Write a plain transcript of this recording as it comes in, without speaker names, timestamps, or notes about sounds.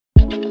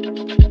Hi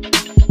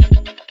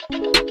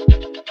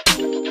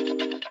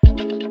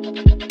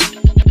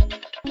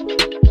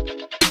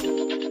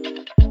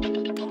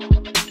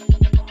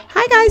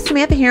guys,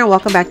 Samantha here and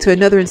welcome back to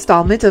another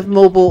installment of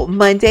Mobile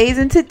Mondays,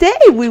 and today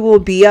we will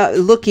be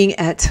looking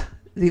at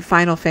the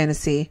Final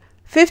Fantasy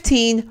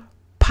 15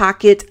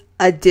 Pocket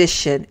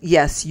Edition.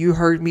 Yes, you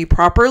heard me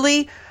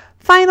properly.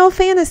 Final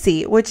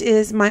Fantasy, which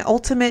is my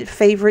ultimate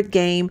favorite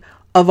game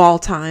of all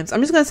times. I'm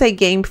just going to say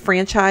game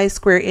franchise,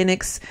 Square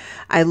Enix.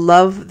 I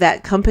love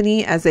that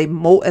company as a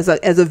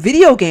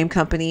video game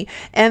company,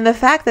 and the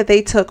fact that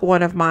they took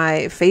one of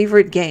my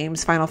favorite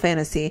games, Final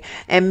Fantasy,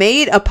 and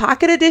made a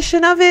pocket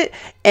edition of it,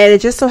 and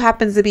it just so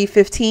happens to be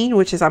 15,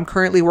 which is I'm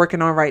currently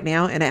working on right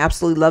now, and I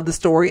absolutely love the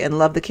story and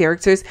love the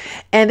characters,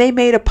 and they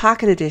made a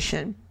pocket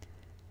edition.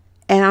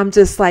 And I'm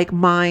just like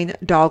mind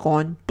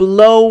doggone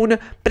blown.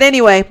 But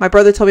anyway, my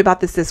brother told me about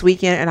this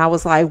weekend and I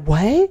was like,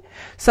 what?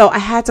 So I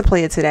had to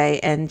play it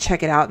today and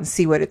check it out and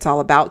see what it's all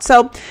about.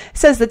 So it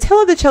says the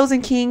Tale of the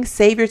Chosen King,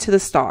 Savior to the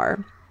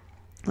Star.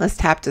 Let's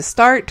tap to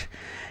start.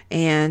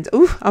 And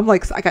ooh, I'm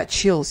like, I got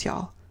chills,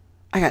 y'all.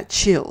 I got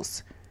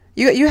chills.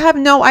 You have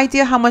no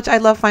idea how much I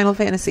love Final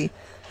Fantasy.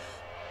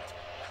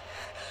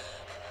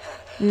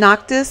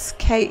 Noctis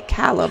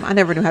Calum. I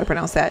never knew how to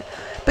pronounce that.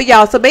 But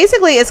y'all, so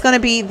basically it's going to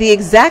be the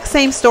exact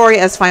same story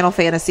as Final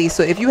Fantasy.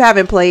 So if you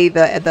haven't played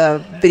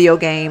the video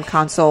game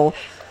console,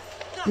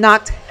 Hang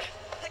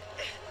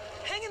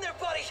in there,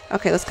 buddy.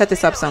 Okay, let's cut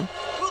this up some.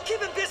 We'll keep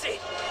him busy.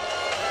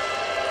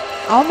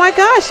 Oh my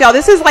gosh, y'all,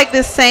 this is like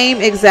the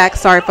same exact,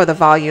 sorry for the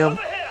volume.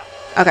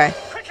 Okay.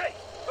 Quickly,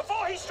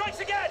 before he strikes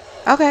again.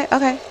 Okay.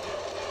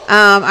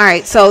 All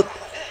right, so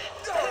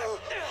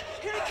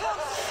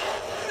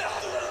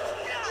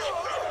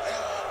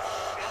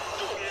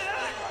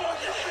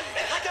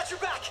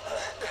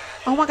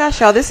oh my gosh,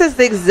 y'all, this is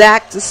the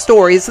exact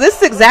story. So this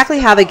is exactly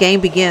how the game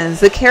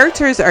begins. The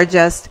characters are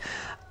just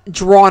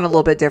drawn a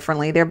little bit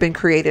differently. They've been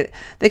created.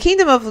 The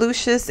kingdom of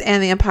Lucius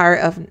and the empire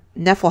of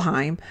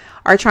Niflheim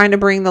are trying to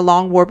bring the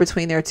long war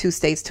between their two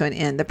states to an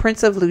end. The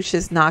prince of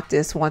Lucius,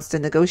 Noctis, wants to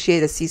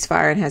negotiate a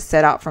ceasefire and has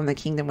set out from the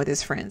kingdom with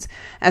his friends.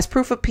 As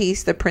proof of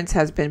peace, the prince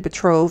has been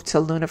betrothed to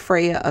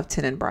Lunafreya of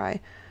Tenenbrei.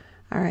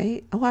 All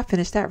right. Oh, I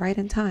finished that right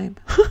in time.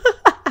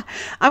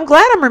 I'm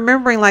glad I'm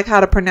remembering like how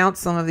to pronounce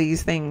some of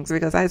these things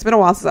because it's been a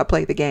while since I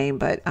played the game,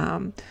 but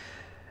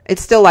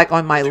it's still like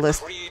on my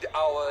list. The decreed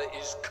hour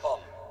is come.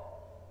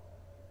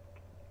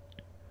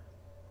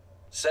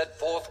 Set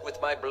forth with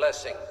my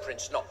blessing,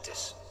 Prince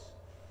Noctis.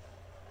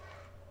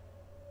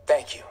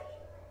 Thank you,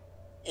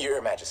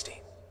 Your Majesty.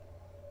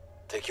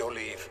 Take your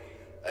leave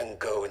and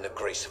go in the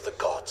grace of the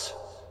gods.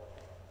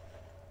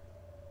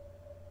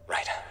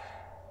 Right.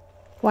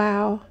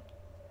 Wow.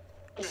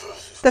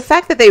 The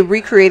fact that they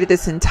recreated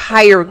this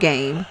entire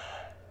game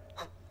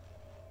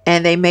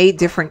and they made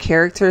different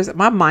characters,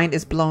 my mind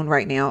is blown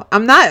right now.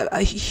 I'm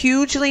not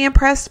hugely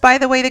impressed by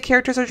the way the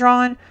characters are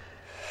drawn,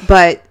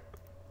 but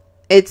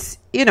it's,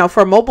 you know,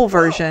 for a mobile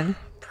version.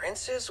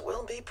 Princes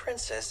will be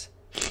princes.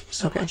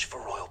 So much for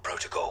royal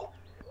protocol.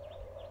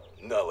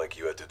 Not like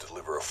you had to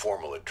deliver a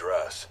formal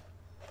address.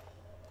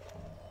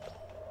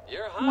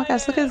 Oh my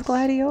gosh, look at his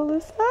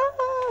gladiolus.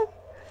 Ah.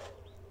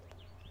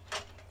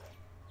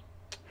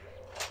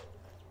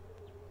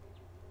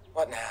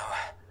 What now?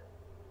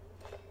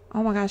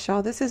 Oh my gosh,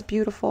 y'all, this is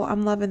beautiful.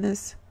 I'm loving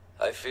this.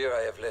 I fear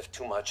I have left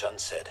too much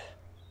unsaid.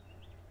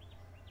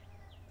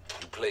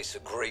 You place a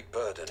great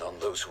burden on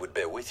those who would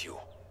bear with you.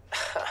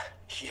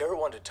 You're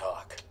one to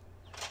talk.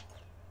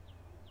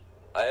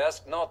 I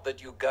ask not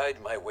that you guide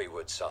my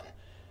wayward son,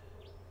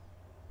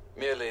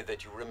 merely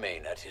that you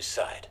remain at his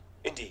side.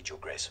 Indeed, Your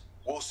Grace.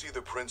 We'll see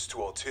the prince to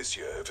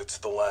Alticia if it's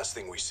the last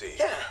thing we see.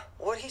 Yeah,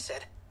 what he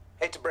said.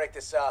 Hate to break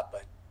this up,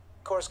 but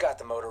Kor's got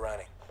the motor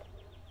running.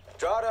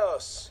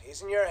 Stratos,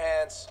 he's in your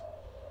hands.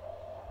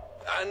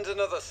 And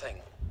another thing.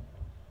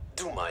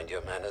 Do mind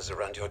your manners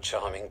around your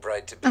charming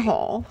bride-to-be.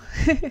 Oh.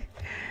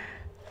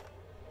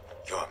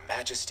 Your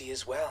Majesty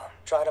as well.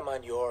 Try to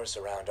mind yours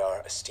around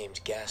our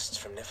esteemed guests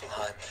from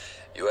Niflheim.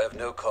 You have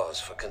no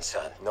cause for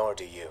concern. Nor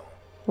do you.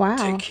 Wow.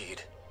 Take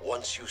heed.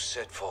 Once you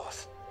set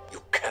forth,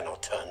 you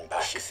cannot turn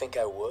back. You think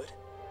I would?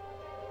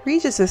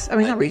 Regis is, I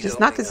mean, not Regis,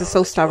 Noctis is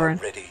so stubborn.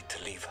 Ready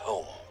to leave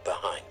home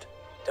behind.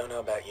 Don't know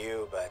about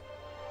you, but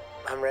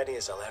I'm ready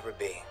as I'll ever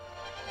be.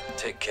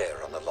 Take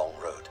care on the long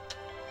road.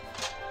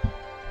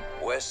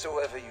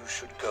 Wheresoever you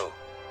should go,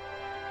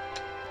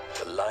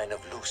 the line of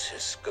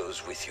Lucius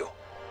goes with you.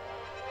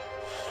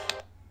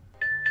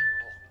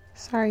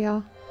 Sorry,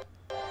 y'all.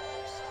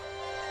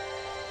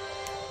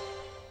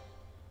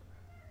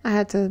 I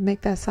had to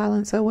make that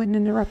silent so it wouldn't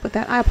interrupt with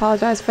that. I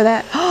apologize for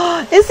that.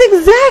 It's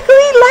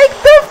exactly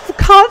like the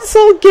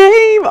console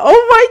game.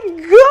 Oh my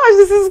gosh,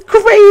 this is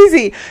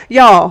crazy.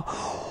 Y'all,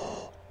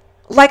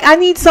 like I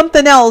need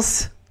something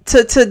else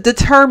to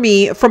deter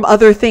me from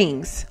other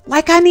things.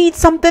 Like I need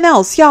something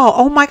else, y'all.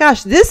 Oh my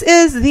gosh, this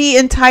is the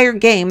entire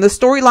game. The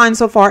storyline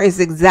so far is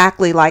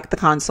exactly like the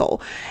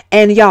console.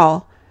 And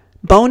y'all,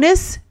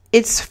 bonus,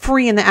 it's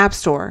free in the App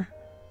Store.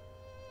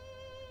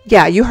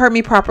 Yeah, you heard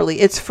me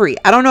properly. It's free.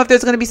 I don't know if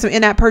there's going to be some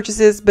in-app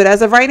purchases, but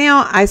as of right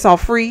now, I saw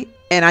free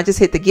and I just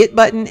hit the get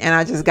button and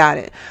I just got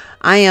it.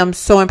 I am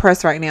so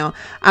impressed right now.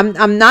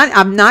 I'm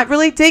not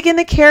really digging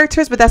the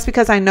characters, but that's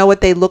because I know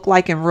what they look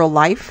like in real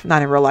life.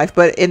 Not in real life,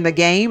 but in the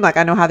game. Like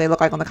I know how they look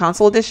like on the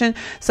console edition.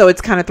 So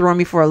it's kind of throwing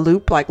me for a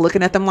loop, like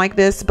looking at them like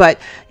this. But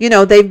you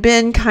know, they've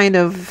been kind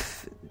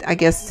of, I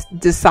guess,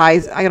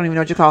 decisive. I don't even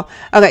know what you call.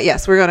 Okay,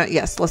 yes,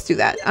 let's do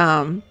that.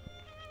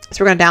 So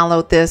we're going to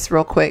download this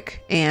real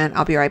quick and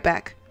I'll be right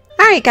back.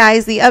 All right,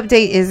 guys, the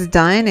update is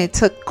done. It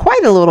took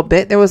quite a little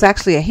bit. There was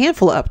actually a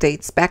handful of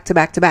updates back to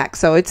back to back.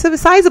 So it's a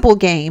sizable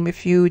game.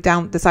 If you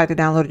decide to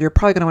download it, you're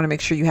probably going to want to make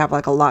sure you have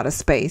like a lot of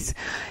space.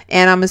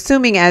 And I'm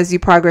assuming as you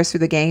progress through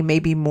the game,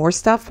 maybe more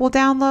stuff will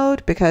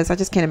download because I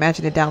just can't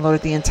imagine it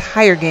downloaded the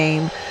entire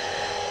game,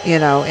 you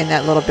know, in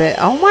that little bit.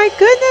 Oh my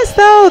goodness,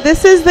 though.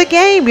 This is the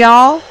game,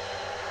 y'all.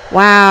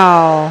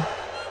 Wow.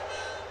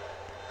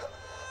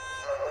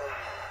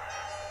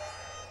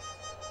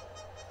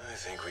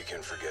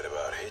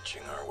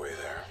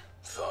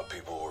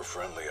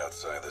 Friendly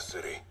outside the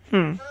city.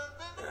 You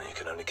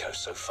can only go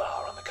so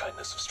far on the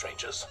kindness of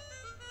strangers.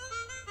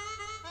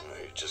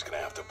 You're just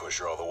gonna have to push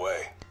her all the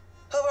way.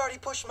 I've already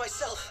pushed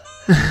myself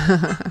to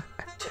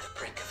the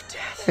brink of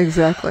death.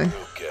 Exactly. You'll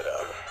get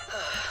up.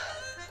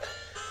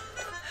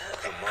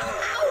 Come on,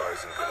 the car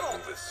isn't gonna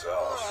move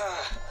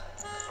itself.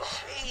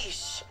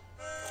 Sheesh.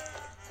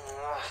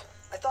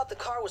 I thought the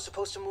car was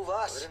supposed to move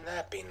us. Wouldn't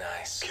that be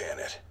nice? Can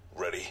it?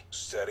 Ready,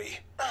 steady.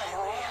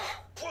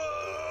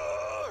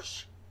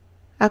 Push.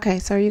 Okay,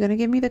 so are you going to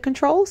give me the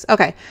controls?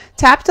 Okay,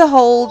 tap and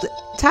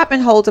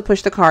hold to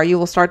push the car. You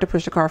will start to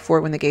push the car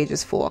forward when the gauge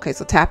is full. Okay,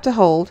 so tap to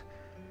hold.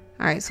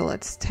 All right, so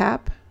let's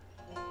tap.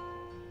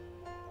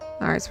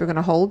 All right, so we're going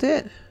to hold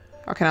it.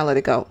 Or can I let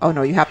it go? Oh,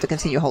 no, you have to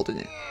continue holding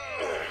it.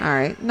 All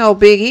right, no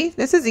biggie.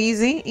 This is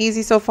easy.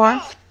 Easy so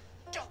far.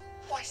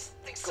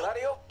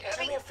 Gladio,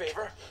 do me a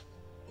favor.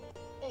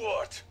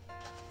 What?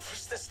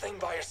 Push this thing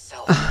by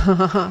yourself.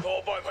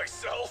 All by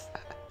myself?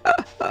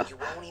 You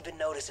won't even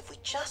notice if we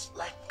just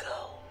let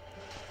go.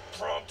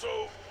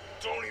 Pronto,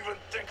 don't even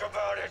think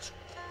about it.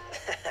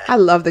 I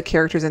love the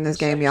characters in this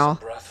game, y'all.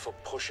 Breath for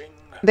pushing.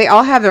 They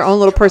all have their own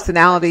little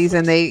personalities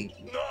and they...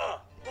 Nah,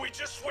 we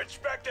just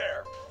switched back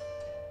there.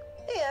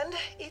 And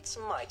it's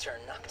my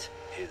turn, Nuct.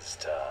 His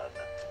turn.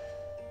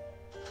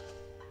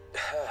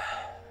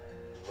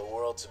 The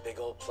world's a big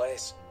old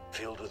place.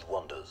 Filled with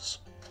wonders.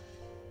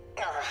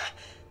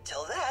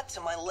 Tell that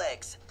to my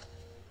legs.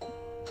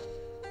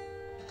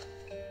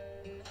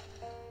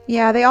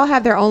 Yeah, they all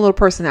have their own little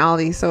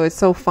personalities, so it's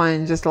so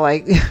fun just to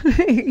like,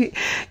 you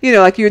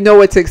know, like you know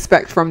what to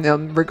expect from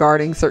them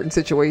regarding certain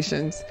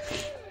situations.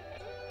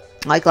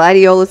 Like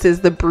Gladiolus is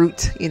the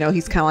brute, you know,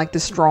 he's kind of like the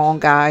strong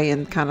guy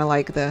and kind of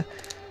like the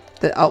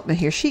oh, and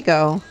here she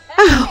go.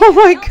 Oh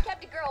my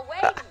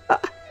God.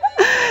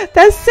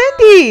 That's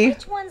Cindy.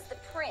 Which one's the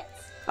prince?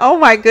 Oh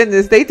my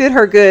goodness, they did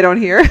her good on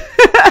here.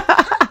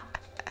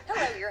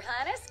 Hello, Your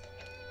Highness.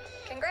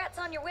 Congrats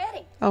on your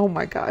wedding. Oh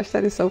my gosh,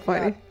 that is so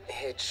funny.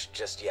 Hitch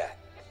just yet.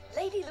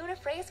 Lady Luna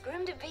Freya's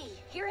groom to be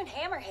here in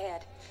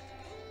Hammerhead.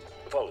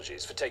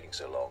 Apologies for taking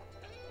so long.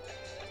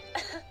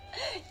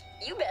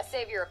 You best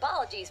save your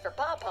apologies for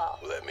Pawpaw.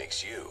 Well, that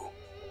makes you.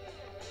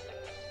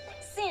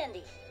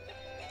 Cindy,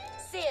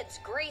 Sid's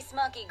grease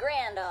monkey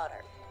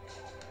granddaughter.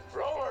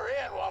 Roll her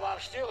in while I'm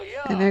still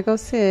young. And there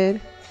goes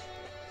Sid.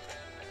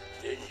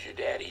 Didn't your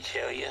daddy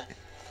tell you?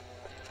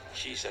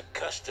 She's a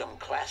custom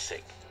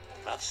classic,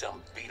 not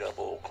some beat-up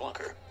old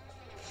clunker.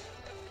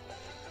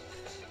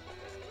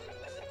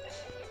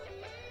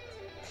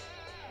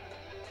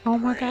 Oh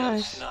my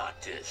Prince gosh.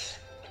 Noctis.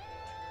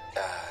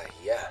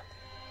 Yeah.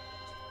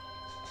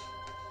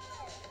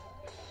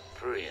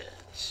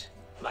 Prince.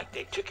 Like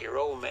they took your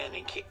old man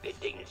and kicked the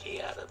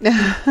dignity out of him.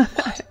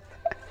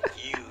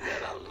 You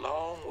had a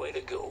long way to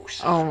go,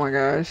 son. Oh my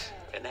gosh.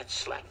 And that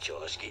slack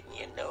jaw's getting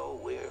you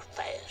nowhere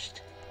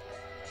fast.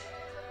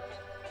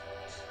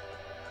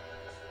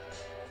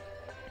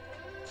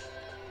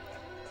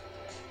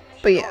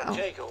 But It'll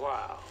yeah. take a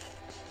while.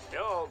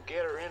 Y'all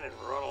get her in and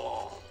run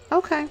along.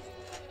 Okay.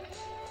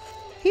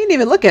 He didn't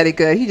even look at it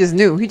good. He just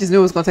knew. He just knew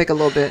it was going to take a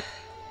little bit.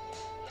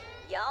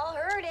 Y'all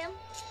heard him.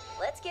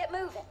 Let's get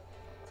moving.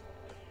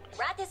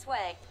 Right this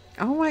way.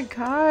 Oh my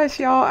gosh,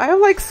 y'all. I'm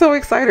like so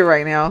excited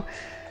right now.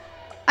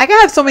 I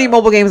have so many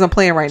mobile games I'm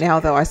playing right now,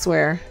 though, I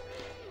swear.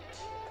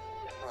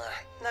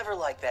 Never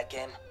liked that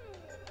game.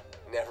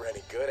 Never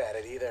any good at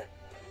it either.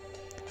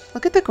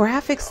 Look at the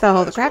graphics,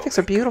 though. The graphics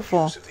are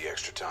beautiful. Use of the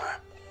extra time.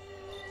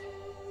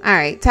 All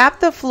right. Tap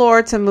the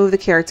floor to move the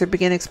character.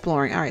 Begin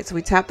exploring. All right. So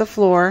we tap the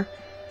floor.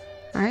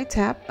 All right.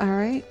 Tap. All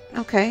right.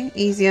 Okay.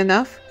 Easy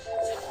enough.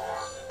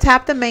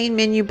 Tap the main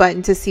menu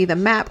button to see the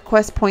map,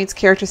 quest points,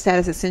 character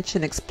status,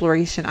 ascension,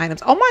 exploration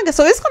items. Oh my god,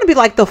 so it's going to be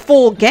like the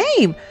full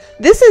game.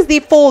 This is the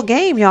full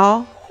game,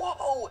 y'all.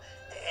 Whoa!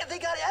 They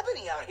got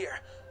Ebony out here.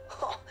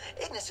 Oh,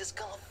 Ignis is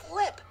gonna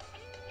flip.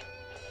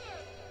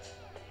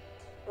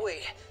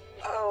 Wait,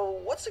 Oh,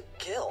 what's a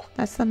gill?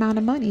 That's the amount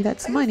of money.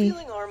 That's I money. have a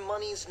feeling our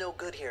money's no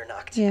good here,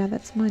 Noct. Yeah,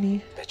 that's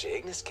money. Bet you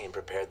Ignis came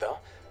prepared, though.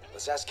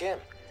 Let's ask him.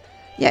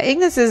 Yeah,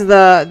 Ignis is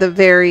the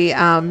very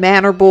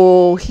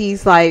mannerable.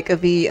 He's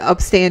like the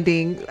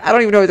upstanding. I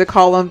don't even know what to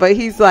call him, but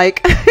he's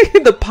like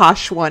the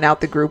posh one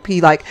out the group.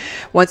 He like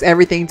wants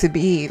everything to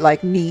be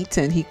like neat,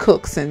 and he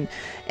cooks and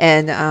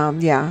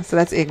yeah. So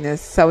that's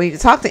Ignis. So we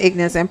talked to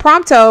Ignis and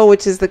Prompto,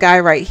 which is the guy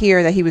right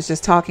here that he was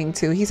just talking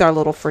to. He's our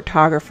little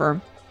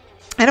photographer,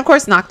 and of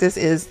course Noctis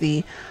is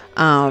the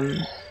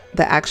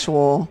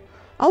actual.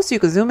 Oh, so you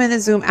can zoom in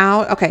and zoom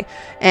out. Okay,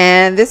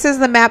 and this is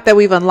the map that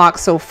we've unlocked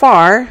so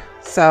far.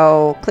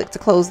 So click to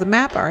close the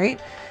map. All right.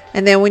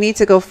 And then we need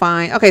to go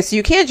find. Okay. So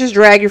you can't just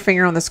drag your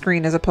finger on the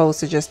screen as opposed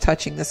to just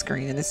touching the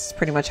screen. And this is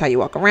pretty much how you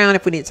walk around.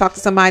 If we need to talk to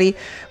somebody,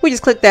 we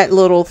just click that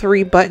little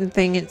 3 button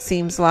thing. It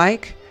seems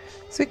like,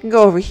 so we can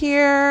go over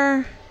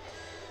here.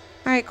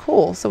 All right,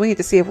 cool. So we need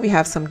to see if we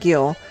have some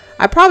gil.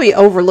 I probably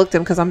overlooked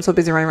him because I'm so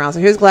busy running around. So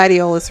here's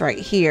Gladiolus right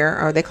here,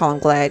 or they call him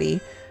Glady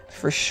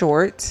for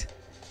short.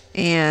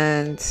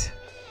 And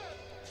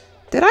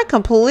did I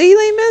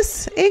completely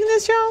miss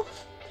Ignis, y'all?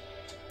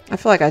 I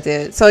feel like I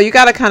did. So you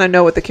got to kind of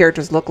know what the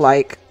characters look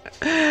like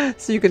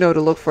so you can know to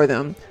look for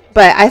them.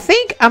 But I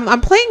think I'm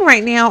playing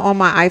right now on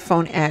my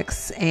iPhone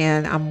X,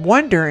 and I'm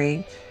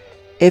wondering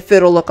if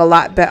it'll look a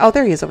lot better. Oh,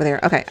 there he is over there.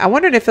 Okay. I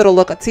wondered if it'll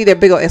look, see that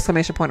big old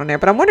exclamation point on there,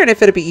 but I'm wondering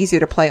if it'll be easier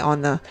to play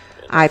on the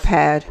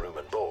iPad. Room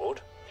and board.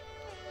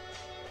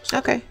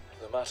 Okay.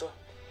 The matter?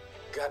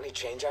 Got any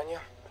change on you?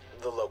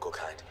 The local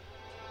kind.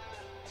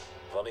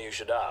 Funny you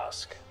should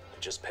ask. I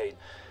just paid,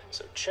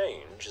 so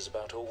change is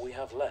about all we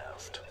have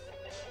left.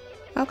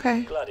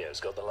 Okay. Gladio's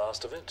got the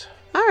last of it.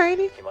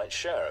 Alrighty. He might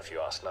share if you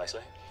ask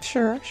nicely.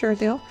 Sure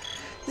deal.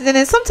 And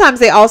then sometimes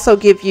they also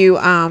give you,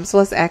 so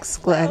let's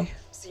ask Glad. Well,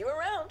 see you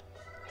around.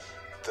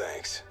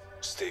 Thanks.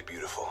 Stay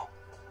beautiful.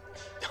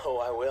 Oh,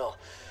 I will.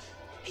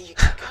 Hey, you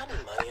got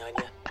any money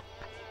on you?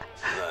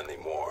 Not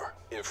anymore.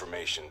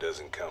 Information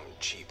doesn't come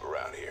cheap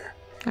around here.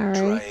 All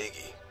Try right.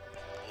 Iggy.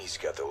 He's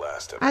got the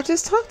last of it. I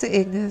just talked to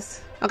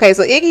Ignis. Okay,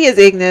 so Iggy is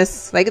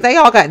Ignis. Like, they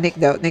all got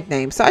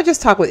nicknames. So I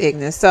just talked with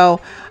Ignis.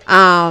 So,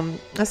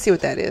 let's see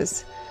what that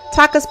is.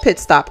 Taka's Pit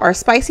Stop. Our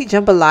spicy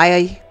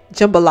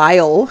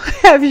jambalaya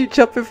have you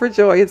jumping for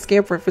joy and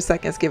scampering for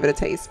seconds. Give it a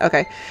taste.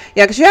 Okay.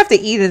 Yeah, because you have to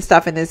eat and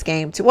stuff in this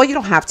game too. Well, you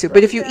don't have to,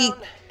 but if you eat.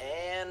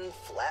 And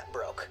flat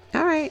broke.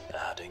 All right.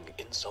 Adding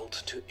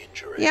insult to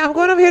injury. Yeah, I'm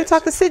going over here to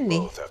talk to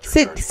Sydney.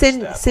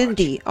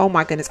 Cindy. Oh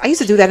my goodness. I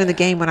used to do that in the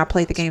game when I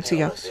played the game too,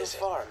 y'all. So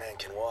far, man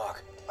can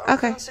walk.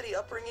 Okay. City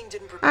upbringing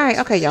didn't prepare All right.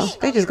 Okay, y'all.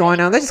 They just going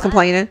on. They're just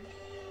complaining.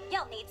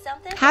 Y'all need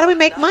something? How do we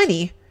make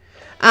money?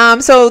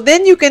 So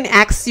then you could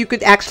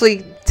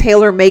actually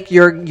tailor make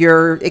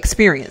your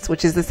experience,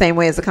 which is the same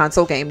way as a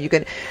console game. You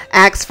can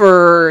ask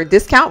for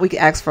discount, we could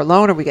ask for a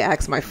loan, or we could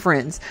ask my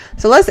friends.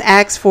 So let's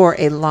ask for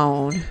a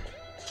loan.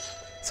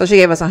 So she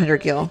gave us 100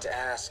 gil. To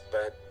ask,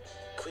 but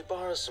could we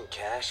borrow some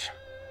cash?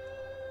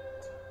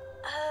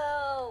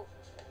 Oh,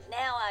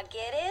 now I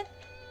get it.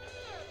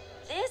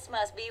 This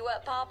must be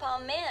what Pawpaw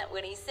meant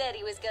when he said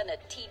he was gonna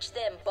teach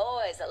them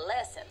boys a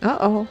lesson.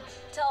 Uh-oh.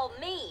 Told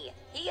me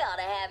he ought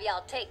to have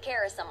y'all take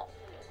care of some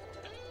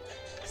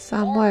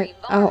Somewhat. ornery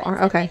Oh, varmints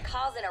that okay. been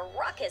causing a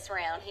ruckus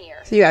around here.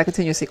 So you gotta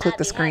continuously click I'd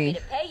the be screen.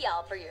 happy to pay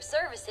y'all for your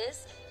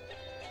services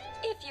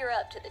if you're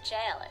up to the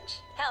challenge.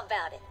 How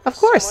about it? Of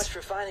So course. much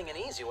for finding an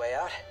easy way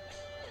out.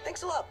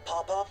 Thanks a lot,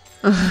 Pawpaw.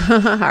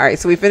 All right,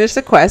 so we finished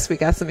the quest. We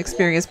got some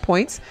experience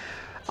points.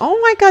 Oh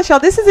my gosh, y'all,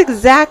 this is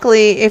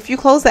exactly, if you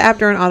close the app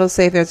during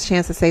autosave, there's a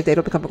chance the save date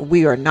will become,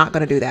 we are not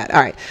going to do that. All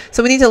right,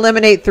 so we need to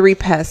eliminate 3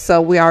 pests,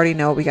 so we already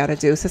know what we got to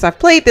do. Since I've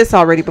played this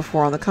already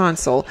before on the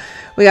console,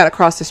 we got to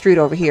cross the street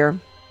over here.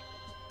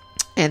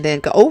 And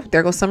then go, oh,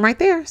 there goes some right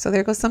there. So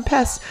there goes some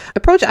pests.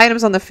 Approach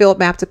items on the field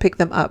map to pick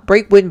them up.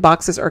 Break wooden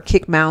boxes or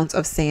kick mounds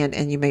of sand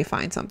and you may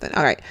find something.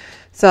 All right,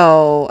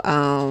 so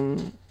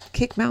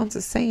kick mounds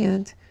of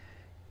sand.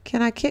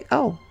 Can I kick?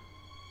 Oh,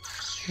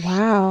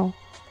 wow.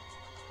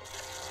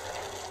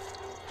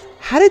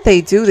 How did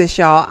they do this,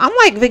 y'all? I'm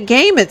like, the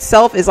game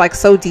itself is like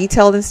so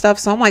detailed and stuff.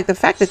 So I'm like, the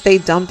fact that they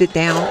dumbed it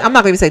down. I'm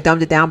not going to say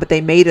dumbed it down, but they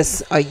made a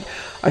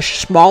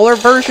smaller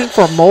version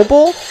for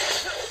mobile.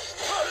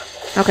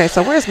 Okay,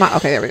 so where's my...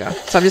 Okay, there we go.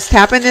 So I'm just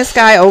tapping this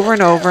guy over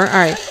and over. All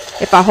right.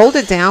 If I hold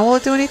it down, will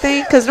it do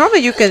anything? Because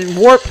normally you can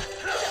warp.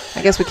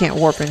 I guess we can't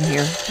warp in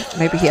here.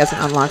 Maybe he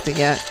hasn't unlocked it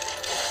yet.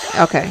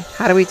 Okay,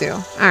 how do we do?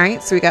 All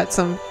right, so we got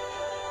some...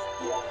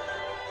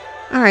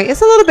 All right,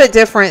 it's a little bit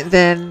different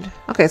than...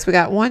 Okay, so we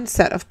got 1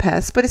 set of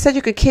pests, but it said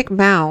you could kick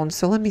mounds.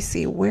 So let me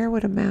see. Where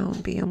would a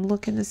mound be? I'm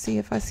looking to see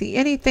if I see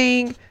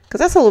anything, because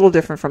that's a little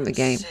different from the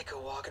game.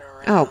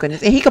 Oh,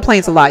 goodness. And he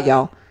complains a lot,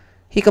 y'all.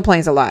 He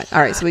complains a lot. All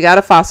right, so we got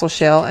a fossil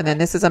shell, and then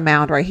this is a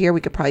mound right here.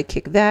 We could probably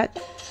kick that.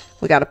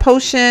 We got a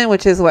potion,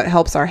 which is what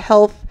helps our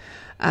health.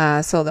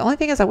 So the only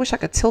thing is I wish I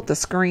could tilt the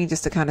screen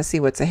just to kind of see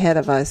what's ahead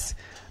of us,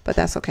 but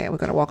that's okay. We're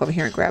going to walk over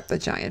here and grab the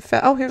giant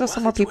Oh, here goes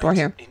some more people right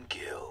here.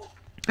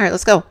 All right,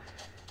 let's go.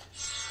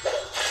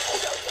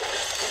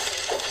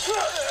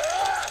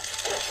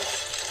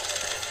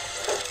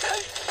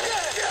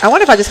 I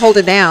wonder if I just hold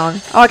it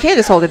down. Oh, I can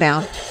just hold it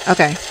down.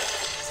 Okay.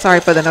 Sorry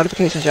for the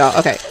notifications, y'all.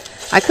 Okay.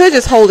 I could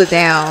just hold it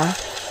down.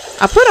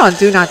 I put on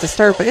Do Not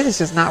Disturb, but it is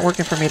just not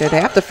working for me today.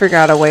 I have to figure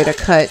out a way to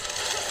cut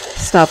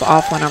stuff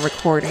off when I'm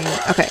recording.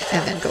 Okay,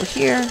 and then go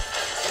here.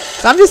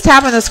 So I'm just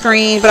tapping the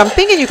screen, but I'm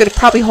thinking you could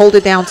probably hold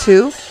it down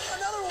too.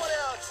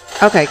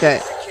 Okay,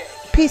 good.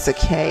 Piece of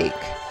cake.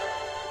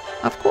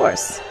 Of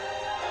course.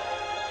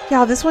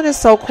 Y'all, this one is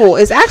so cool.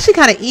 It's actually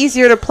kind of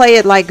easier to play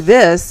it like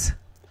this.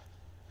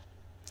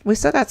 We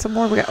still got some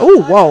more. We got.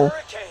 Oh, whoa.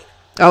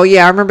 Oh,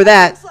 yeah, I remember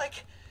that. It's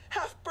like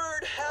half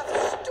bird,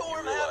 half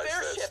storm, half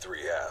airship. That's 3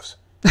 halves.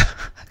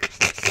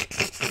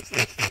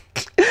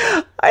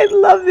 I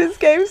love this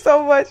game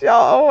so much,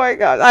 y'all. Oh my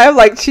god. I am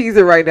like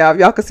cheesing right now. If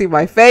y'all can see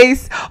my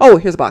face. Oh,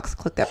 here's a box.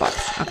 Click that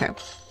box. Okay.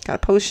 Got a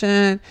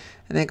potion.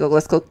 And then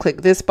let's go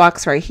click this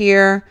box right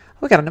here.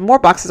 We got more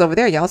boxes over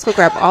there, y'all. Let's go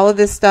grab all of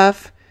this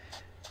stuff.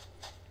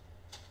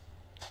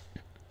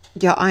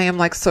 Y'all, I am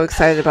like so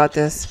excited about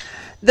this.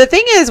 The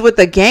thing is with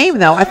the game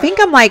though, I think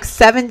I'm like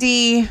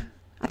 70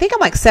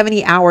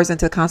 hours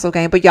into the console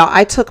game, but y'all,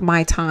 I took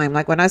my time.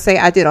 Like when I say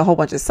I did a whole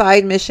bunch of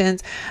side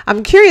missions,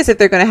 I'm curious if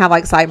they're going to have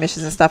like side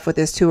missions and stuff with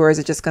this too, or is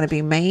it just going to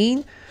be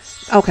main?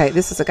 Okay,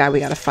 this is a guy we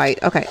got to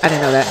fight. Okay, I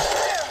didn't know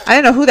that. I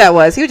didn't know who that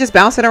was. He was just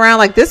bouncing around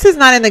like this is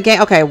not in the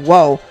game. Okay,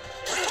 whoa.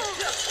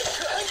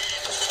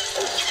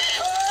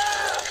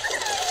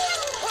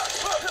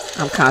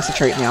 I'm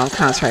concentrating now. I'm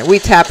concentrating. We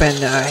tapping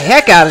the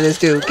heck out of this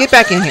dude. Get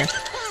back in here.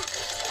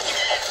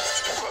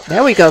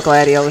 There we go,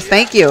 Gladiolus.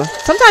 Thank you.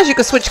 Sometimes you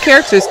can switch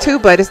characters too,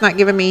 but it's not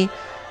giving me.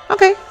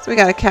 Okay, so we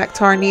got a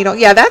cactar needle.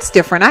 Yeah, that's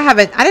different. I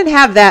didn't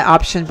have that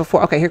option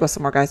before. Okay, here goes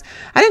some more guys.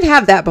 I didn't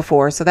have that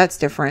before, so that's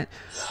different.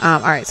 All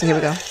right, so here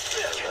we go.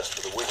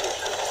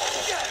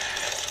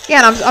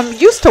 Yeah, and I'm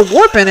used to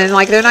warping, and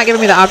like they're not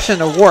giving me the option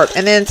to warp.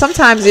 And then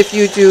sometimes if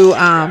you do,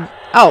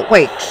 oh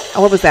wait,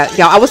 what was that?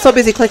 Yeah, I was so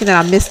busy clicking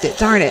that I missed it.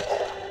 Darn it.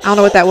 I don't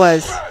know what that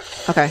was.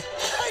 Okay.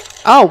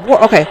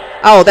 Oh, okay.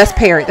 Oh, that's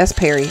parry. That's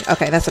parry.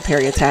 Okay, that's a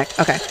parry attack.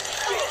 Okay.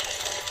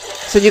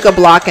 So you can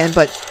block in,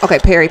 but okay,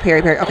 parry,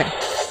 parry, parry. Okay,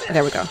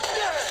 there we go.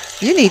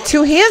 You need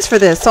 2 hands for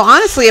this. So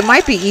honestly, it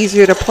might be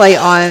easier to play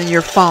on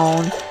your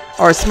phone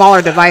or a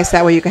smaller device.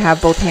 That way you can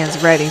have both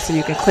hands ready, so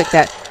you can click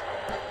that.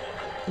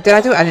 Did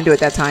I do it? I didn't do it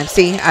that time.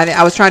 See,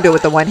 I was trying to do it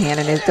with the one hand,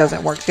 and it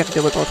doesn't work. You have to do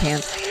it with both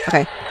hands.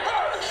 Okay,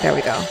 there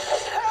we go.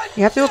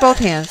 You have to do it with both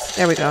hands.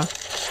 There we go.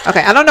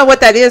 Okay, I don't know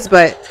what that is,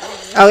 but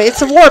oh,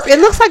 it's a warp. It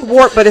looks like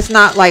warp, but it's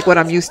not like what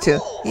I'm used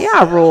to.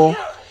 Yeah, rule.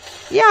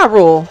 Yeah,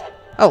 rule.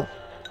 Oh.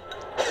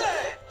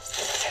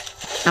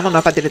 I don't know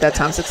if I did it that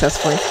time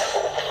successfully.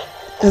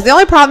 Because the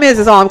only problem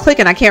is I'm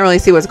clicking. I can't really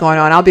see what's going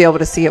on. I'll be able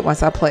to see it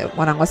once I play it.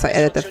 Once I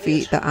edit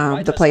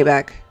the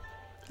playback.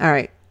 All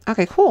right.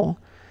 Okay, cool.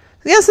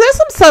 Yeah, so there's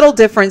some subtle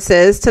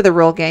differences to the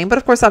real game, but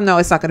of course I know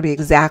it's not going to be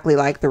exactly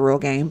like the real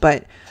game,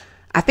 but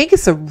I think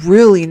it's a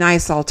really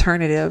nice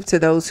alternative to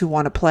those who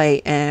want to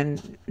play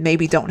and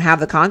maybe don't have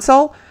the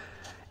console.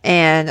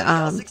 And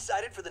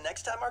excited for the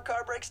next time our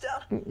car breaks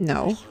down?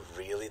 No.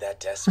 Are you really that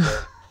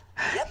desperate?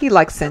 Yep, He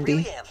likes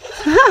Cindy. I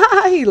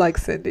really am. He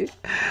likes Cindy.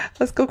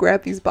 Let's go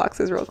grab these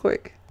boxes real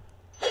quick.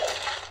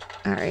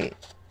 All right.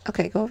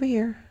 Okay, go over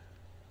here.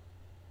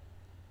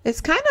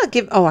 It's kind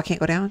of oh, I can't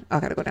go down. Oh, I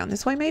got to go down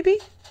this way maybe.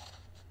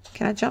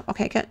 Can I jump?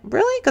 Okay,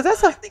 really? Because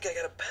that's I think I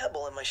got a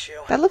pebble in my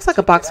shoe. that looks like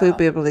a box we'd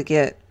be able to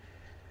get.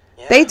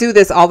 Yeah. They do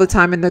this all the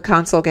time in the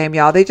console game,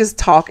 y'all. They just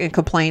talk and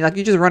complain. Like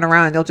you just run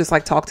around and they'll just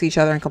like talk to each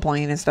other and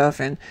complain and stuff.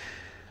 And,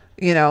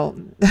 you know,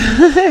 they'll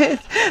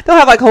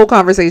have like whole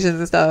conversations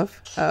and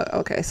stuff.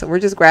 Okay, so we're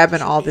just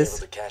grabbing all this.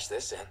 To cash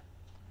this in.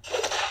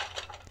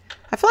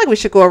 I feel like we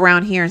should go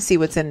around here and see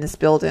what's in this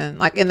building.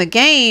 Like in the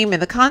game, in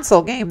the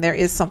console game, there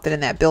is something in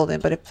that building.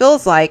 But it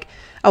feels like,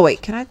 oh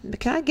wait, can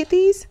I get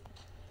these?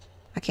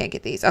 I can't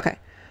get these. Okay.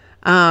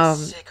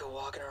 Sick of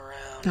walking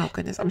around. Oh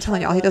goodness, I'm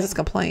telling you, all he does is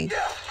complain.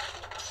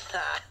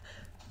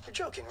 You're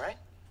joking, right?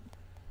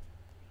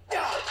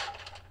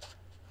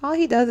 All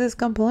he does is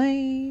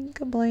complain,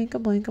 complain,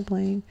 complain,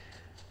 complain.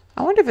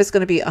 I wonder if it's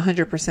going to be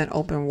 100%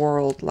 open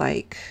world,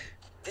 like.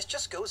 This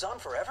just goes on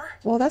forever?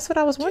 Well, that's what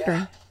I was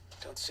wondering. Yeah.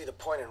 Don't see the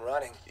point in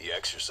running. The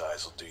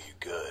exercise will do you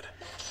good.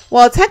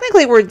 Well,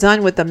 technically we're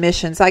done with the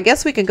missions. I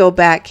guess we can go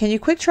back. Can you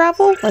quick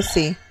travel? Let's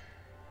see.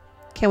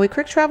 Can we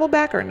quick travel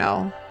back or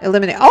no?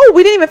 Eliminate. Oh,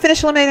 we didn't even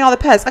finish eliminating all the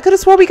pests. I could have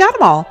swore we got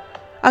them all.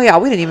 Oh yeah,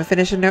 we didn't even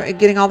finish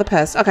getting all the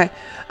pests. Okay,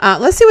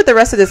 let's see what the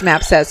rest of this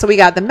map says. So we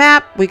got the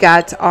map, we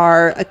got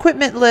our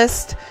equipment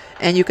list,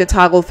 and you can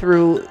toggle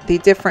through the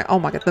different. Oh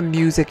my god, the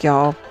music,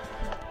 y'all!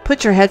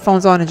 Put your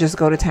headphones on and just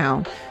go to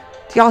town.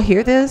 Do y'all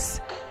hear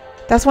this?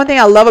 That's one thing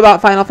I love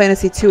about Final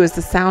Fantasy II is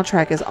the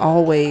soundtrack is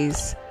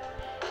always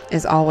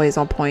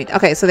on point.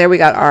 Okay, so there we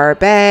got our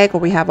bag where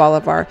we have all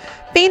of our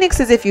Phoenix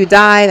is if you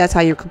die. That's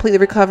how you completely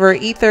recover.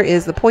 Ether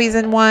is the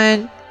poison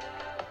one.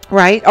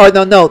 Right? Or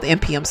no, the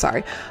MP, I'm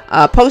sorry.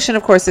 Potion,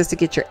 of course, is to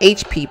get your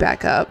HP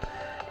back up.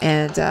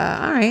 And,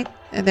 all right.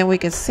 And then we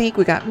can sync.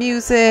 We got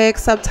music,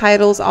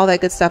 subtitles, all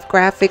that good stuff.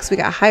 Graphics. We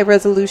got high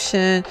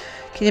resolution.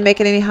 Can you make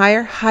it any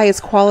higher?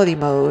 Highest quality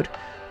mode.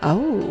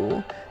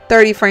 Oh,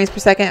 30 frames per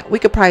second. We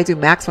could probably do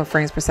maximum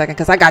frames per second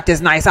because I got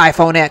this nice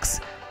iPhone X.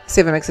 See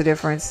if it makes a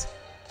difference.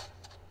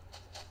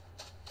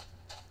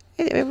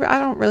 I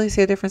don't really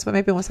see a difference, but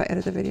maybe once I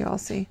edit the video, I'll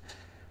see.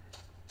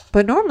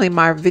 But normally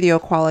my video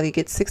quality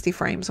gets 60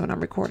 frames when I'm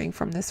recording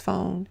from this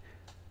phone.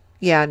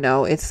 Yeah,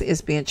 no,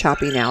 it's being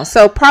choppy now.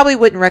 So probably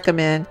wouldn't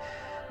recommend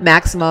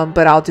maximum,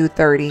 but I'll do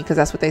 30 because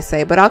that's what they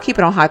say. But I'll keep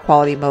it on high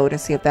quality mode and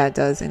see if that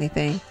does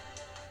anything.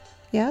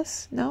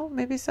 Yes? No?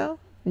 Maybe so?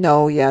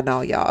 No, yeah,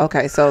 no, yeah.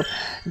 Okay, so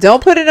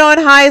don't put it on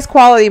highest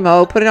quality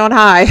mode. Put it on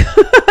high.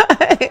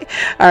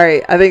 All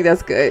right, I think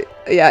that's good.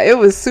 Yeah, it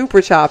was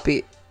super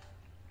choppy.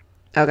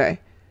 Okay.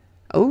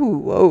 Oh,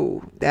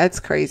 whoa,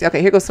 that's crazy.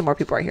 Okay, here goes some more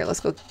people right here. Let's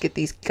go get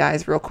these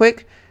guys real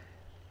quick.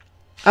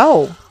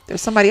 Oh,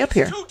 there's somebody up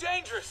here. Too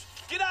dangerous.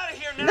 Get out of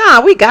here now.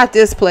 Nah, we got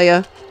this,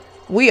 player.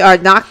 We are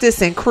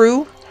Noctis and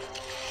crew.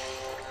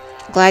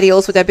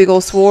 Gladios with that big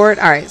old sword.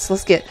 All right, so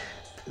let's get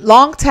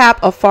long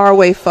tap a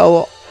faraway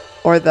foe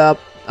or the...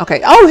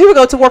 Okay. Oh, here we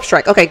go to warp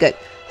strike. Okay, good.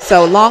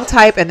 So long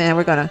type and then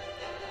we're going to...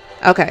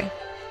 Okay.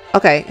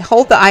 Okay,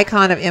 hold the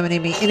icon of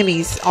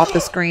enemies off the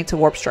screen to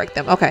warp strike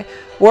them. Okay,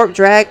 warp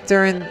drag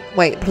during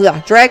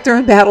drag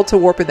during battle to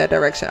warp in that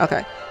direction.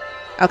 Okay,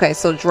 okay,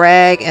 so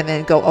drag and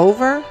then go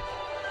over.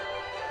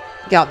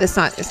 Y'all, it's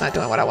not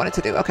doing what I wanted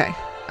to do. Okay,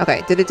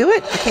 okay, did it do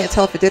it? I can't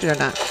tell if it did it or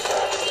not.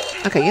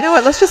 Okay, you know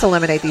what? Let's just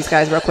eliminate these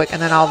guys real quick,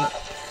 and then I'll.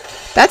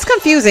 That's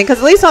confusing because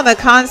at least on the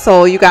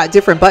console you got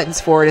different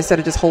buttons for it instead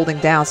of just holding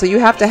down. So you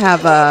have to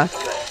have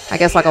I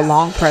guess like a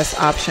long press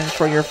option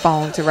for your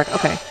phone to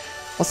okay.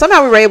 Well,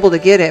 somehow we were able to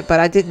get it, but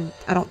I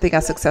don't think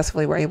I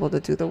successfully were able to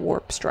do the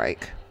warp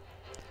strike.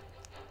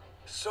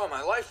 So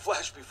my life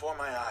flashed before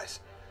my eyes.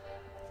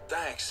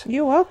 Thanks.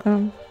 You're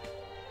welcome.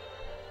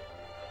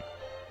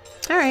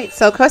 All right,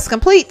 so quest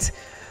complete.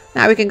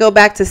 Now we can go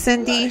back to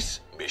Cindy.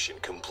 Nice. Mission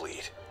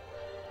complete.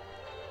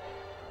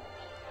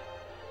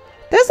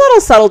 There's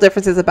little subtle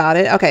differences about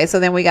it. Okay, so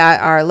then we got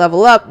our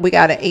level up. We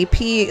got an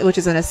AP, which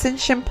is an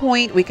ascension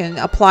point. We can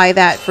apply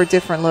that for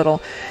different little,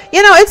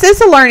 you know,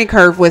 it's a learning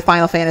curve with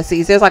Final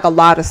Fantasies. There's like a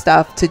lot of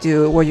stuff to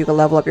do where you can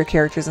level up your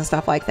characters and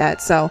stuff like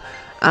that. So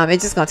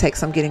it's just going to take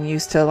some getting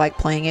used to like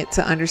playing it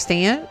to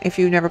understand if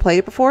you've never played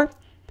it before.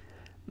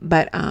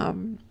 But I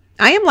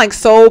am like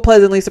so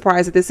pleasantly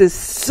surprised that this is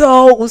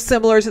so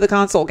similar to the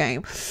console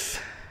game.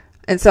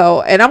 And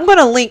I'm going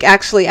to link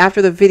actually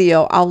after the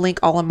video, I'll link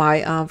all of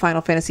my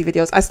Final Fantasy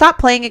videos. I stopped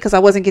playing it because I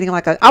wasn't getting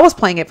I was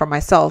playing it for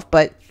myself,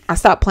 but I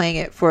stopped playing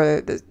it for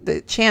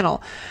the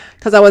channel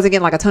because I wasn't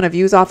getting like a ton of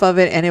views off of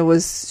it. And it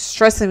was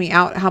stressing me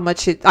out how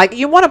much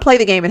you want to play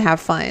the game and have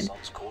fun.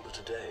 Sun's colder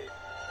today.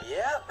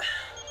 Yep.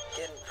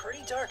 Getting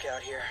pretty dark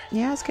out here.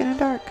 Yeah, it's getting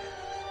dark.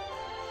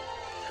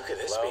 Who could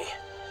this be?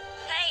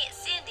 Hey, it's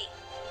Cindy.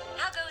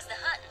 How goes the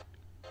hunting?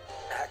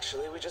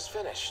 Actually, we just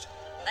finished.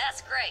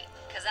 That's great,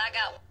 because I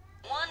got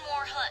one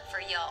more hunt for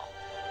y'all.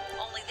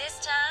 Only this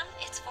time,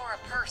 it's for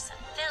a person.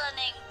 Fella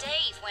named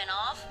Dave went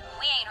off, and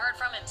we ain't heard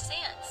from him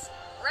since.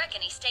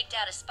 Reckon he staked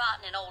out a spot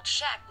in an old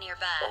shack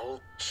nearby.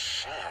 Old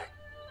shack?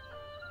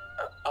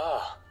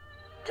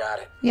 Got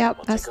it.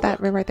 Yep, that's that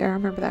right there. I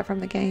remember that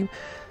from the game.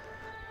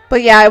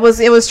 But yeah, it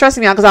was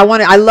stressing me out because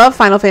I love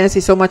Final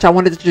Fantasy so much. I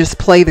wanted to just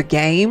play the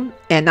game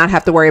and not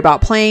have to worry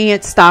about playing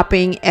it,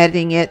 stopping,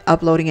 editing it,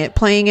 uploading it,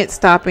 playing it,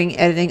 stopping,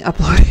 editing,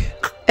 uploading.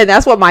 And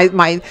that's what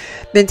my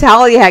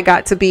mentality had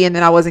got to be. And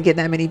then I wasn't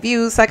getting that many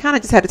views. So I kind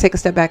of just had to take a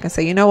step back and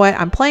say, you know what?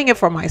 I'm playing it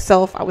for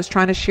myself. I was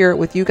trying to share it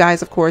with you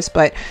guys, of course.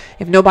 But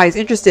if nobody's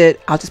interested,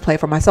 I'll just play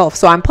it for myself.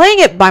 So I'm playing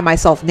it by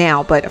myself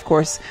now. But of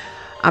course,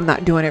 I'm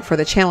not doing it for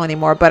the channel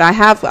anymore. But I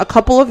have a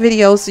couple of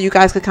videos so you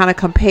guys could kind of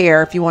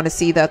compare if you want to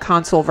see the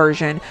console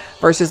version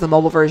versus the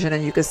mobile version.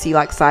 And you can see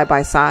like side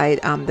by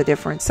side the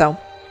difference. So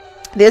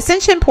the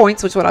ascension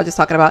points, which is what I was just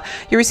talking about,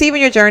 you receive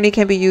in your journey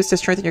can be used to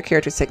strengthen your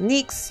character's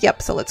techniques.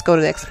 Yep. So let's go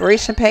to the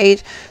exploration page.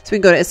 So we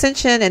can go to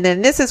ascension, and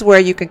then this is where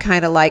you can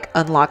kind of like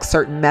unlock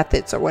certain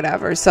methods or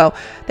whatever. So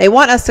they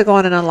want us to go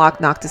on and unlock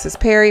Noctis's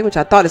parry, which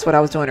I thought is what I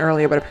was doing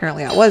earlier, but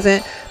apparently I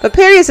wasn't. But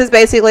parry is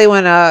basically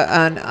when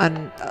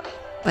an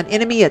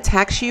enemy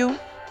attacks you,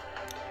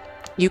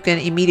 you can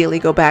immediately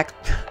go back.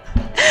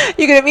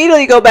 You can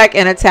immediately go back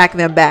and attack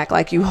them back.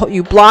 Like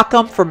you block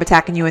them from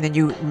attacking you and then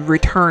you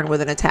return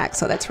with an attack.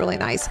 So that's really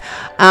nice.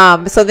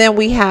 So then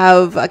we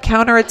have a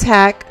counter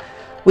attack.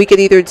 We could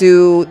either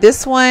do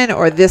this one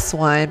or this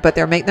one, but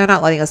they're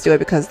not letting us do it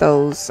because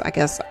those, I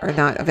guess, are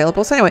not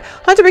available. So anyway,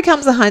 Hunter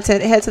becomes a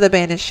hunted, head to the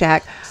abandoned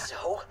shack.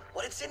 So,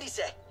 what did Cindy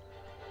say?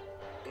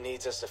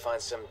 Needs us to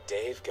find some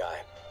Dave guy.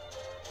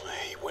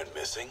 He went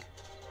missing?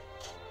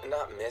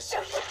 Not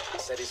missing. He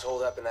said he's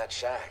holed up in that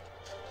shack.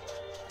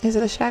 Is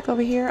it a shack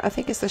over here? I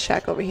think it's the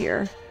shack over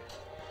here.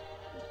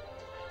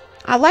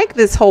 I like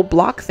this whole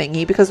block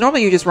thingy because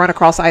normally you just run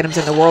across items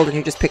in the world and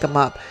you just pick them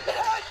up.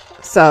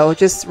 So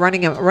just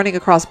running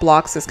across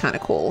blocks is kind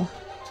of cool.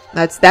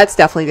 That's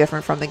definitely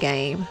different from the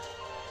game.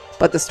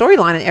 But the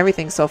storyline and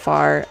everything so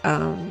far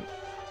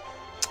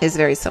is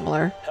very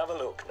similar. Have a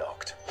look,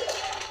 Noct.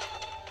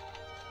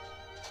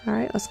 All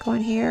right, let's go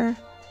in here.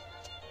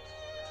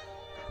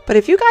 But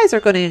if you guys are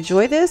going to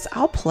enjoy this,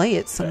 I'll play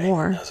it some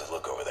more. How's it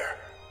look over there?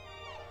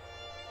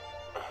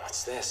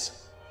 What's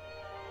this?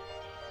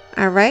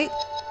 All right.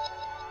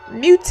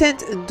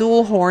 Mutant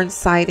dual horn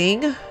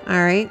sighting. All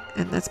right.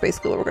 And that's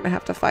basically what we're going to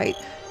have to fight.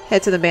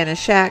 Head to the abandoned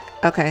shack.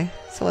 Okay.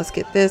 So let's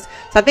get this.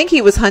 So I think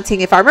he was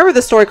hunting, if I remember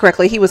the story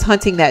correctly, he was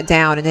hunting that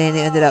down and then it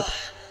ended up.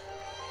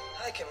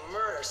 I can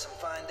murder some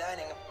fine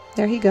dining.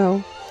 There he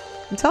go.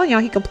 I'm telling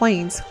y'all, he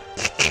complains.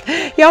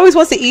 He always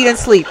wants to eat and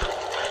sleep.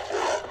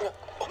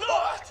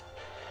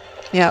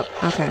 Yep.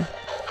 Okay.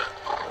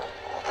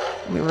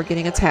 We were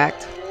getting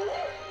attacked.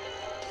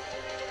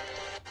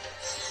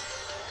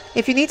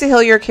 If you need to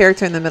heal your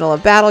character in the middle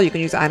of battle, you can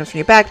use items from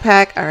your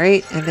backpack. All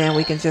right. And then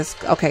we can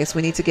just, okay, so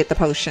we need to get the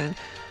potion.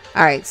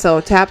 All right.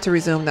 So tap to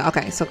resume the,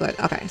 okay, so good.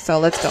 Okay. So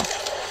let's go.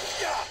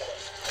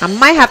 I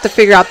might have to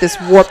figure out this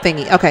warp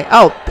thingy. Okay.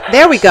 Oh,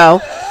 there we go.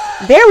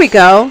 There we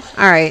go.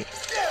 All right.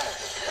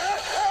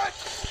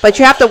 But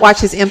you have to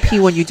watch his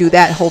MP when you do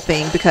that whole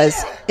thing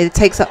because it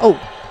takes a,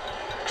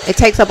 it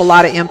takes up a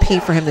lot of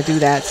MP for him to do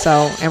that.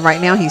 So, and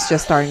right now he's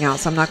just starting out,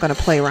 so I'm not going to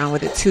play around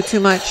with it too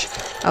much.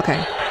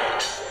 Okay.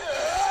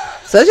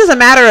 So it's just a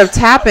matter of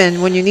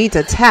tapping when you need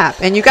to tap.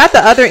 And you got the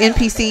other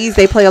NPCs,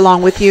 they play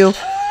along with you.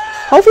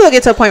 Hopefully we'll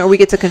get to a point where we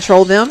get to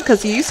control them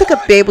because you used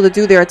to be able to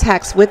do their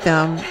attacks with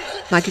them.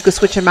 Like you could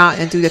switch them out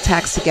and do the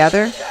attacks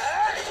together.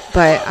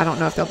 But I don't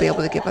know if they'll be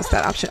able to give us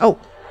that option. Oh.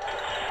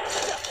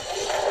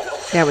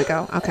 There we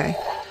go. Okay.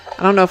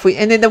 I don't know if we,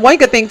 and then the one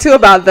good thing too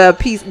about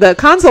the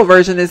console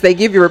version is they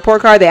give you a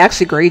report card. They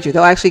actually grade you.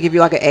 They'll actually give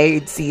you like an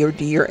A, C, or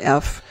D, or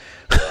F.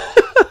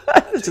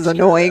 Which is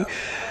annoying.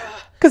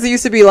 Because it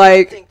used to be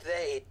like, I think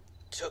they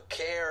took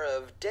care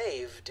of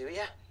Dave, do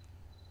ya?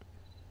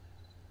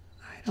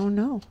 I don't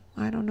know.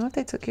 I don't know if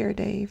they took care of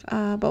Dave.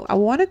 But I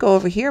want to go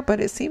over here, but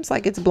it seems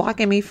like it's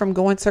blocking me from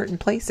going certain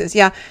places.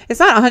 Yeah, it's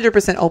not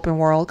 100% open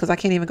world because I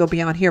can't even go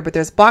beyond here. But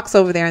there's blocks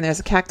over there and there's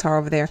a cactar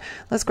over there.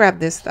 Let's grab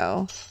this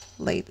though.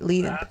 Lead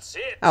him.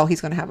 Oh,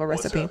 he's going to have a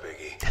recipe. What's up,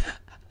 Iggy?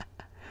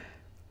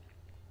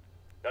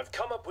 I've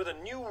come up with a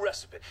new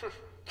recipe.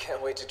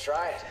 Can't wait to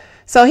try it.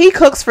 So he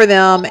cooks for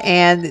them,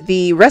 and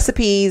the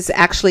recipes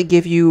actually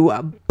give you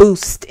a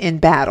boost in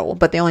battle,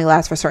 but they only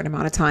last for a certain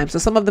amount of time. So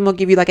some of them will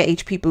give you like an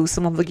HP boost,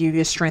 some of them will give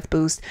you a strength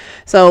boost.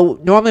 So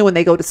normally when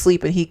they go to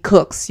sleep and he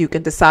cooks, you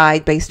can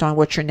decide based on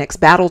what your next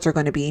battles are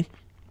going to be,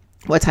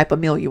 what type of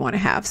meal you want to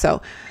have.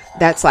 So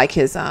that's like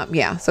his,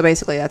 yeah. So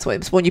basically that's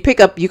what, when you pick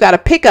up, you got to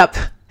pick up.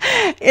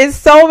 It's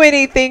so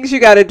many things you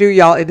got to do,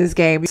 y'all, in this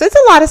game. So it's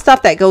a lot of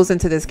stuff that goes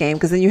into this game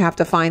because then you have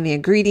to find the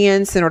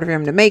ingredients in order for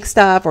him to make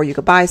stuff, or you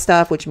could buy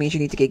stuff, which means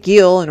you need to get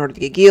gil. In order to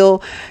get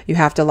gil, you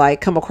have to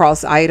like come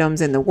across items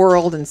in the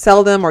world and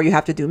sell them, or you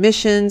have to do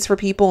missions for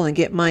people and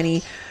get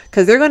money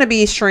because they're going to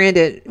be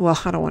stranded. Well,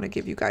 I don't want to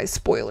give you guys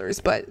spoilers,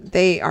 but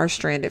they are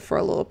stranded for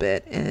a little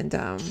bit.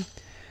 And,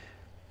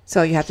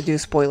 so you have to do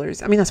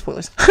spoilers. I mean, not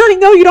spoilers. I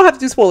know you don't have to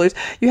do spoilers.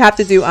 You have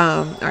to do,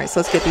 all right, so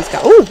let's get these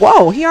guys. Oh,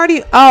 whoa, he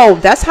already, oh,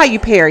 that's how you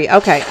parry.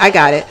 Okay, I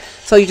got it.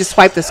 So you just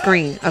swipe the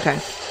screen. Okay.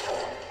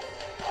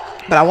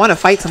 But I want to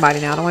fight somebody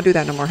now. I don't want to do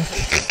that no more.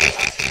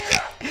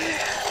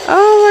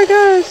 Oh my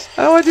gosh.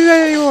 I don't want to do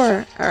that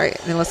anymore. All right,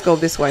 then let's go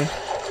this way.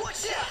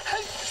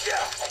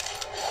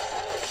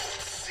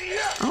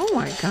 Oh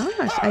my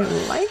gosh, I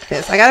like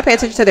this. I got to pay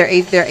attention to their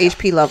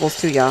HP levels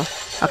too, y'all.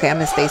 Okay,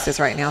 I'm in stasis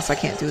right now, so I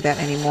can't do that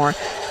anymore.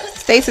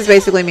 Stasis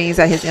basically means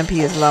that his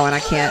MP is low and I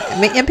can't.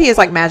 MP is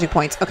like magic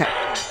points. Okay,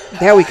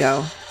 there we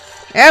go.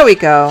 There we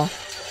go.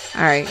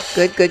 All right,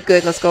 good, good,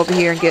 good. Let's go over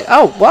here and get,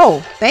 oh,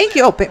 whoa. Thank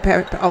you. Oh,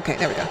 okay,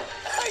 there we go.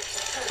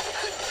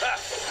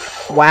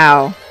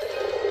 Wow.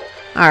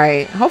 All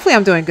right, hopefully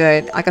I'm doing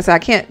good. Like I said, I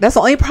can't, that's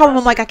the only problem.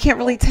 I'm like, I can't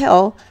really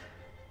tell.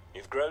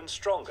 You've grown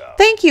stronger.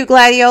 Thank you,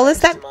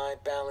 Gladiolus. That's my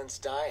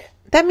balanced diet.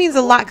 That means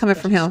a lot coming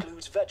from him.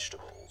 Includes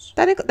vegetables.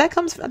 That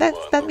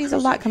means a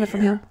lot coming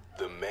from him.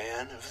 The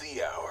man of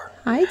the hour.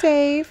 Hi,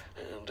 Dave.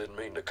 Didn't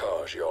mean to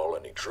cause y'all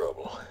any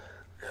trouble.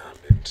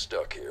 I've been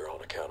stuck here on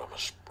account of my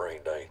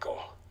sprained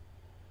ankle.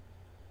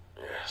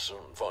 Yeah,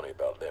 something funny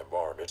about them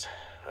varmints.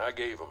 I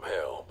gave them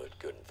hell, but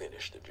couldn't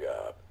finish the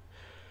job.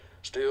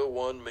 Still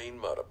one mean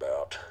mutt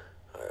about.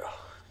 Well,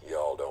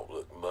 y'all don't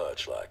look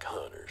much like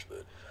hunters,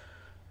 but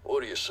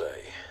what do you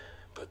say?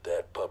 Put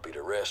that puppy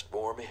to rest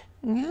for me?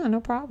 Yeah,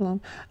 no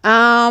problem.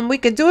 We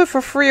could do it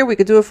for free, or we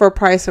could do it for a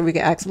price, or we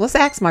could ask. Let's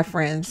ask my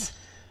friends.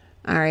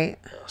 All right.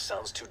 Oh,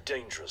 sounds too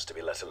dangerous to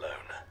be let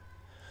alone.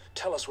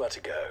 Tell us where to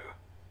go.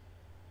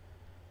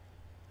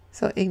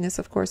 So Ignis,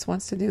 of course,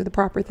 wants to do the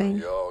proper thing.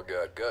 Y'all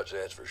got guts,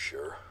 that's for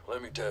sure.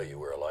 Let me tell you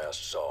where I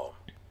last saw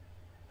 'em.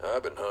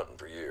 I've been hunting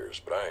for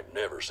years, but I ain't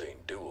never seen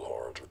dual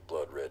horns with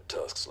blood-red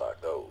tusks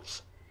like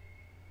those.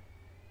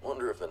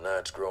 Wonder if the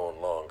night's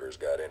growing longer's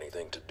got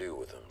anything to do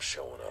with them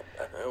showing up.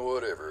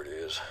 Whatever it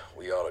is,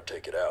 we ought to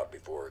take it out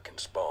before it can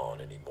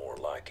spawn any more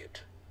like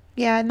it.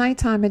 Yeah, at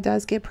nighttime it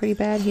does get pretty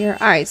bad here.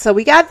 All right, so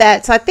we got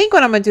that. So I think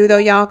what I'm gonna do though,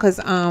 y'all, because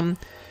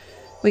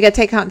we got to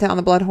take down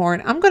the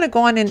Bloodhorn. I'm gonna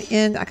go on and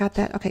end. I got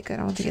that. Okay, good.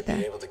 I want to get that.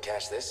 Be able to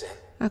catch this in.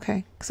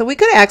 Okay, so we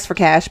could have asked for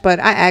cash, but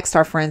I asked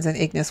our friends, and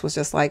Ignis was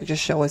just like,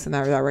 just show us in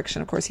that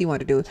direction. Of course, he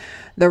wanted to do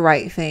the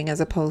right thing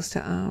as opposed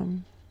to,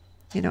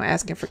 you know,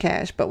 asking for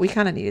cash. But we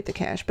kind of needed the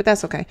cash, but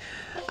that's okay.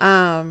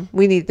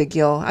 We need the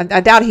gil. I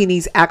doubt he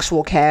needs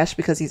actual cash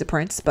because he's a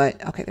prince.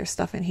 But okay, there's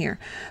stuff in here.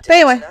 But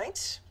anyway,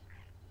 Tonight?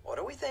 What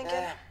are we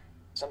thinking?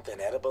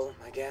 Something edible,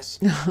 I guess.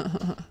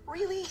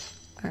 Really?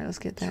 All right, let's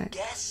get that.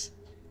 Guess?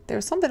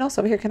 There's something else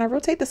over here. Can I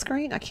rotate the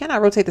screen? I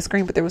cannot rotate the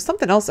screen, but there was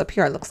something else up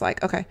here. It looks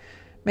like. Okay.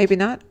 Maybe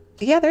not.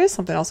 Yeah, there is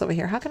something else over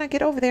here. How can I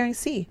get over there and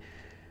see?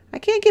 I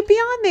can't get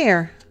beyond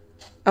there.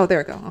 Oh, there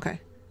we go.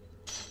 Okay.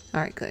 All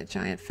right, good.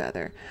 Giant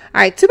feather.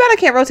 All right, too bad I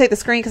can't rotate the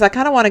screen because I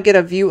kind of want to get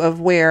a view of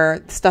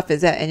where stuff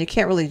is at, and you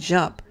can't really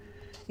jump.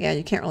 Yeah,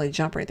 you can't really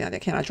jump right down there.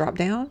 Can I drop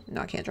down?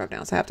 No, I can't drop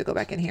down, so I have to go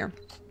back in here.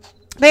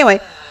 But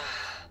anyway.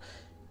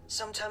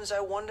 Sometimes I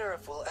wonder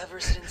if we'll ever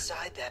sit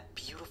inside that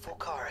beautiful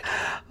car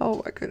again.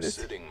 Oh my goodness.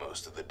 Sitting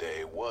most of the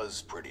day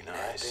was pretty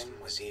nice.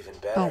 Napping was even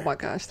better. Oh my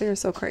gosh, they are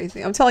so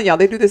crazy. I'm telling y'all,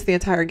 they do this the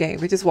entire game.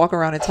 They just walk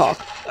around and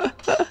talk.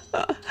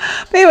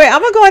 But anyway,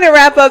 I'm going to go ahead and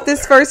wrap up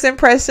this first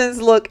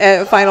impressions look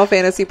at Final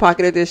Fantasy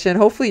Pocket Edition.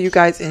 Hopefully you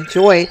guys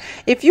enjoy.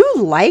 If you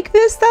like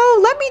this though,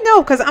 let me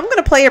know because I'm going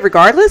to play it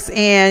regardless.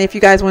 And if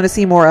you guys want to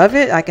see more of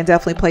it, I can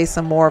definitely play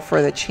some more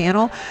for the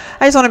channel.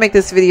 I just want to make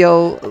this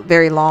video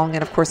very long.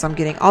 And of course, I'm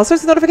getting all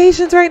sorts of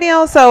notifications right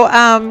now. So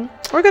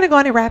we're going to go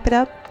ahead and wrap it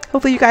up.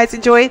 Hopefully you guys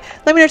enjoyed.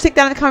 Let me know, check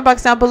down in the comment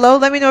box down below.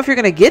 Let me know if you're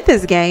going to get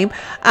this game.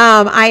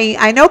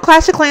 I know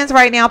Clash of Clans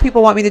right now,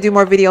 people want me to do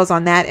more videos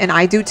on that, and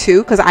I do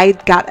too, because I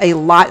got a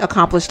lot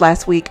accomplished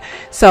last week.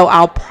 So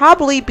I'll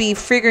probably be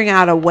figuring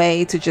out a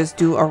way to just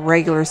do a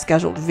regular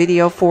scheduled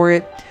video for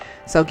it.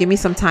 So give me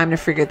some time to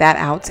figure that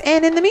out.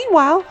 And in the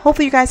meanwhile,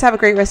 hopefully you guys have a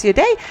great rest of your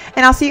day,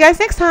 and I'll see you guys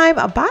next time.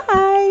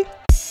 Bye.